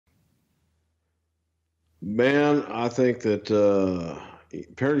Man, I think that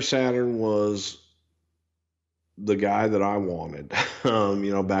Perry Saturn was the guy that I wanted,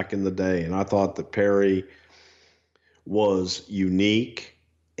 back in the day. And I thought that Perry was unique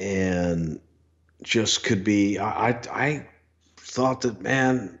and just could be, I thought that,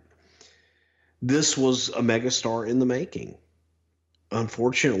 man, this was a megastar in the making.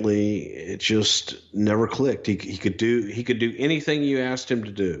 Unfortunately, it just never clicked. He could do anything you asked him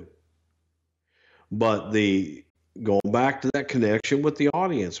to do. But going back to that connection with the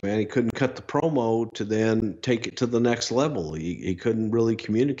audience, man, he couldn't cut the promo to then take it to the next level. He couldn't really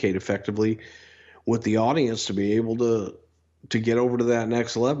communicate effectively with the audience to be able to get over to that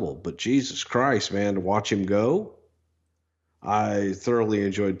next level. But Jesus Christ, man, to watch him go, I thoroughly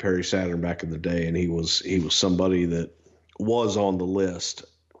enjoyed Perry Saturn back in the day, and he was somebody that was on the list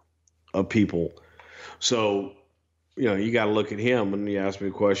of people. So, you got to look at him, and you asked me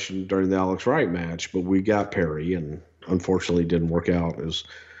a question during the Alex Wright match, but we got Perry, and unfortunately it didn't work out as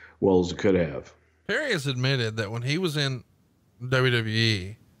well as it could have. Perry has admitted that when he was in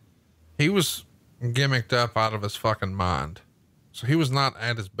WWE, he was gimmicked up out of his fucking mind. So he was not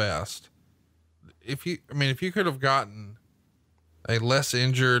at his best. If you could have gotten a less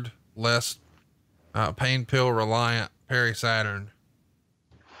injured, less pain pill reliant Perry Saturn,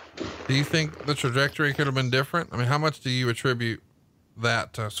 do you think the trajectory could have been different? I mean, how much do you attribute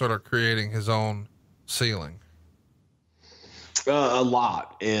that to sort of creating his own ceiling? A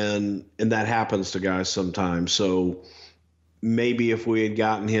lot. And that happens to guys sometimes. So maybe if we had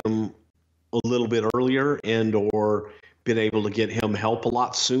gotten him a little bit earlier or been able to get him help a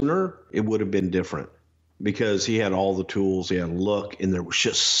lot sooner, it would have been different, because he had all the tools, he had a look, and there was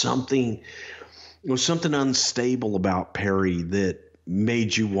just something unstable about Perry that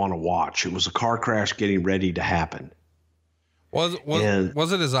made you want to watch. It was a car crash getting ready to happen. Was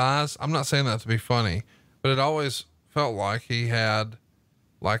it his eyes? I'm not saying that to be funny, but it always felt like he had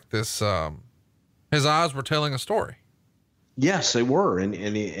like this, his eyes were telling a story. Yes, they were. And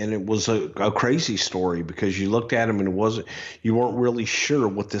it was a crazy story, because you looked at him and you weren't really sure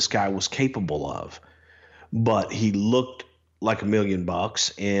what this guy was capable of, but he looked like $1 million,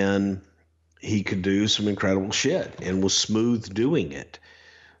 and he could do some incredible shit and was smooth doing it.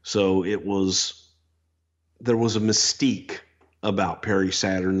 So there was a mystique about Perry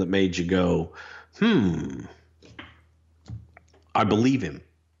Saturn that made you go, I believe him.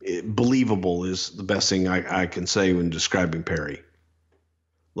 Believable is the best thing I can say when describing Perry.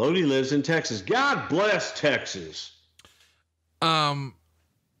 Lodi lives in Texas. God bless Texas. I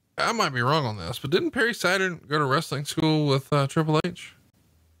might be wrong on this, but didn't Perry Saturn go to wrestling school with Triple H?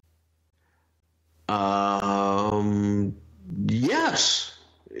 Yes.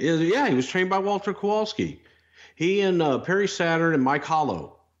 Yeah, he was trained by Walter Kowalski. He and Perry Saturn and Mike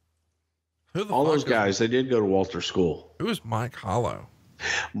Hollow. All those guys, they did go to Walter School. Who is Mike Hollow?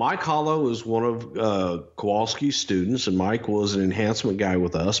 Mike Hollow is one of Kowalski's students, and Mike was an enhancement guy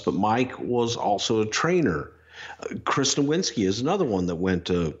with us, but Mike was also a trainer. Chris Nowinski is another one that went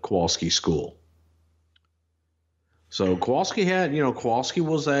to Kowalski school. So Kowalski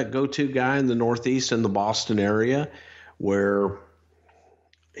was that go-to guy in the Northeast and the Boston area, where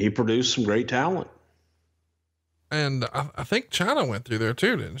he produced some great talent. And I think China went through there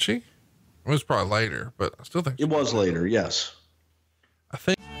too, didn't she? It was probably later, but I still think it was later. Yes. I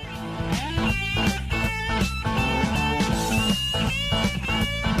think